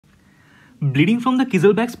Bleeding from the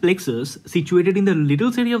Kisselbach plexus, situated in the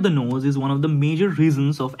little area of the nose, is one of the major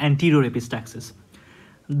reasons of anterior epistaxis.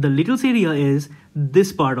 The little area is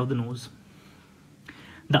this part of the nose.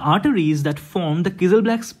 The arteries that form the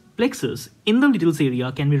Kisselbach plexus in the little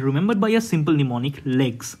area can be remembered by a simple mnemonic: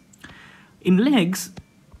 legs. In legs,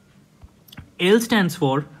 L stands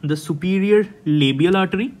for the superior labial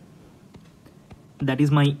artery. That is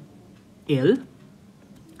my L.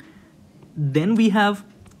 Then we have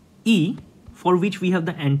E, for which we have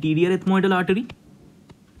the anterior ethmoidal artery.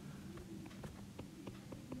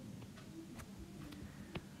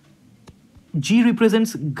 G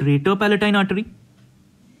represents greater palatine artery.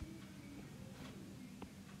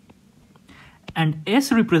 And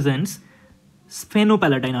S represents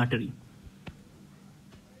sphenopalatine artery.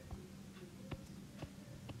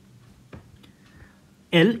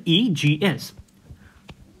 LEGS.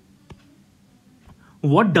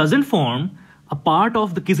 What doesn't form a part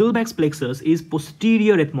of the Kisselbach plexus is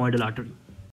posterior ethmoidal artery.